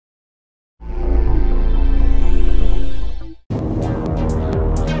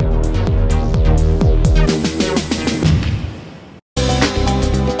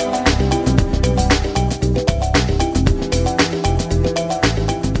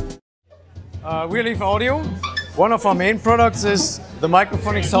We're LeafAudio. One of our main products is the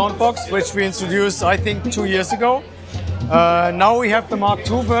Microphonic Soundbox, which we introduced, I think, 2 years ago. Now we have the Mark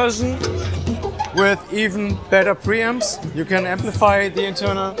II version with even better preamps. You can amplify the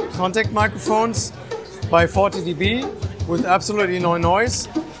internal contact microphones by 40 dB with absolutely no noise.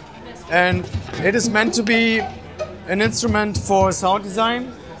 And it is meant to be an instrument for sound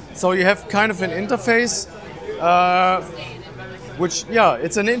design. So you have kind of an interface, which, yeah,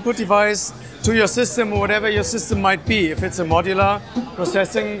 it's an input device to your system, or whatever your system might be. If it's a modular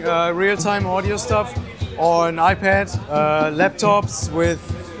processing real-time audio stuff, or an iPad, laptops with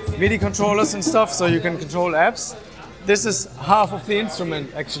MIDI controllers and stuff, so you can control apps. This is half of the instrument,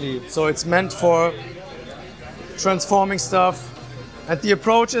 actually. So it's meant for transforming stuff. And the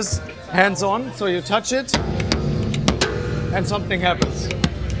approach is hands-on, so you touch it and something happens.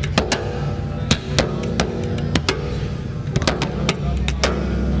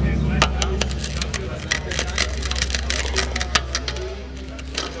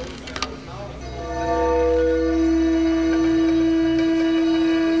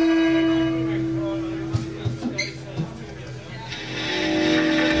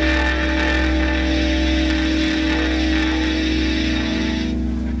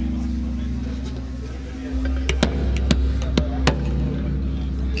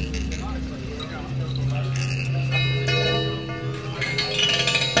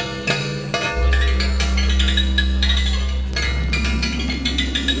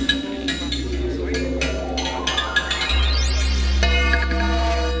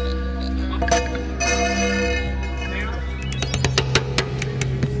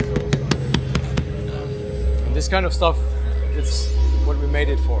 This kind of stuff is what we made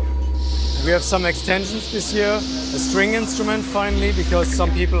it for. We have some extensions this year, a string instrument finally, because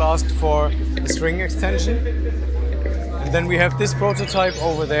some people asked for a string extension. And then we have this prototype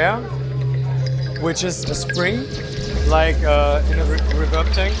over there, which is a spring, like in a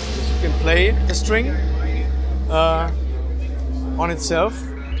reverb tank. You can play the string on itself,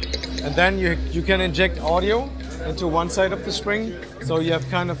 and then you can inject audio into one side of the spring, so you have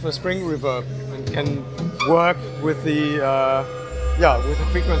kind of a spring reverb and can work with the with the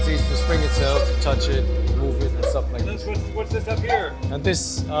frequencies, the spring itself, touch it, move it, and stuff like this. What's this up here? And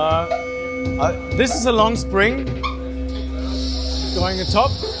this this is a long spring going on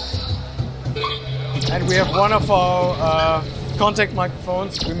top, and we have one of our contact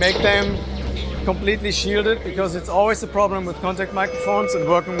microphones. We make them completely shielded because it's always a problem with contact microphones and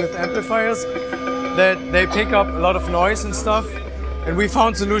working with amplifiers that they pick up a lot of noise and stuff. And we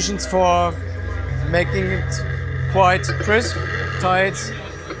found solutions for making it quite crisp, tight,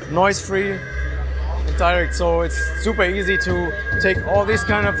 noise-free, and direct. So it's super easy to take all these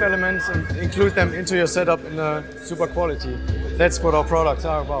kind of elements and include them into your setup in a super quality. That's what our products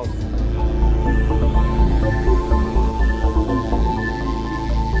are about.